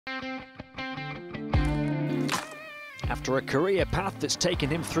After a career path that's taken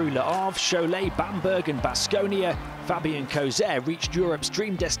him through Le Havre, Cholet, Bamberg and Baskonia, Fabien Causeur reached Europe's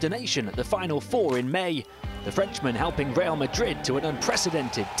dream destination at the Final Four in May. The Frenchman helping Real Madrid to an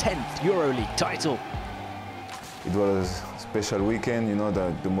unprecedented 10th EuroLeague title. It was a special weekend, you know,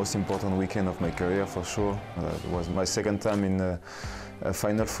 the most important weekend of my career for sure. It was my second time in the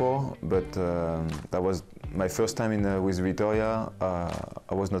Final Four, but that was my first time with Vitoria.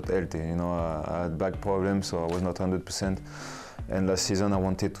 I was not healthy, you know, I had back problems, so I was not 100%. And last season I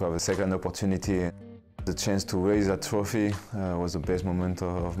wanted to have a second opportunity. The chance to raise that trophy was the best moment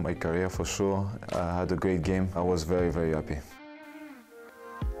of my career for sure. I had a great game. I was very, very happy.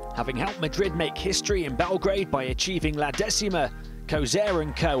 Having helped Madrid make history in Belgrade by achieving La Decima, Causeur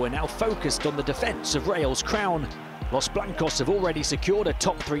and co are now focused on the defence of Real's crown. Los Blancos have already secured a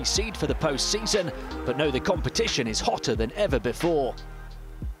top 3 seed for the post-season, but know the competition is hotter than ever before.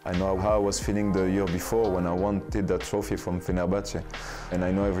 I know how I was feeling the year before when I wanted that trophy from Fenerbahce. And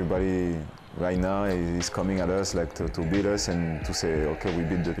I know everybody right now is coming at us like to beat us and to say, okay, we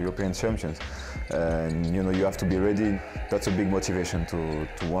beat the European champions. And you know, you have to be ready. That's a big motivation to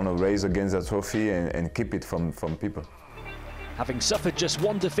want to race against that trophy and keep it from people. Having suffered just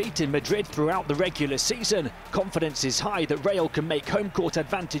 1 defeat in Madrid throughout the regular season, confidence is high that Real can make home court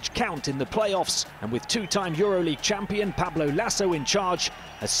advantage count in the playoffs. And with 2-time EuroLeague champion Pablo Lasso in charge,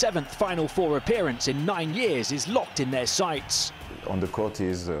 a 7th Final Four appearance in 9 years is locked in their sights. On the court, he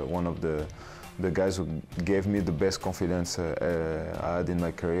is one of the guys who gave me the best confidence I had in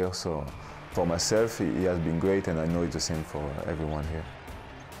my career. So for myself, he has been great, and I know it's the same for everyone here.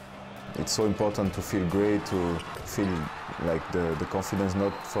 It's so important to feel great, to feel like the confidence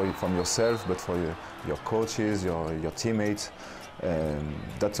not from yourself, but for your coaches, your teammates.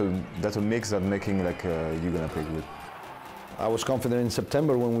 That's a mix that making like you're gonna play good. I was confident in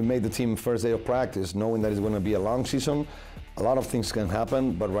September when we made the team first day of practice, knowing that it's going to be a long season. A lot of things can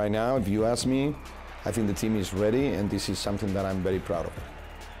happen, but right now, if you ask me, I think the team is ready, and this is something that I'm very proud of.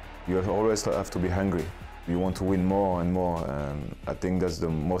 You always have to be hungry. You want to win more and more. I think that's the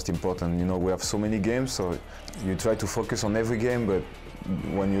most important. You know, we have so many games, so you try to focus on every game, but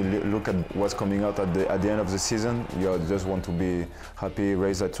when you look at what's coming out at the end of the season, you just want to be happy,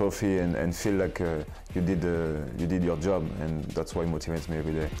 raise that trophy, and feel like you did your job, and that's what motivates me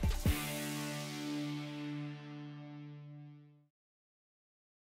every day.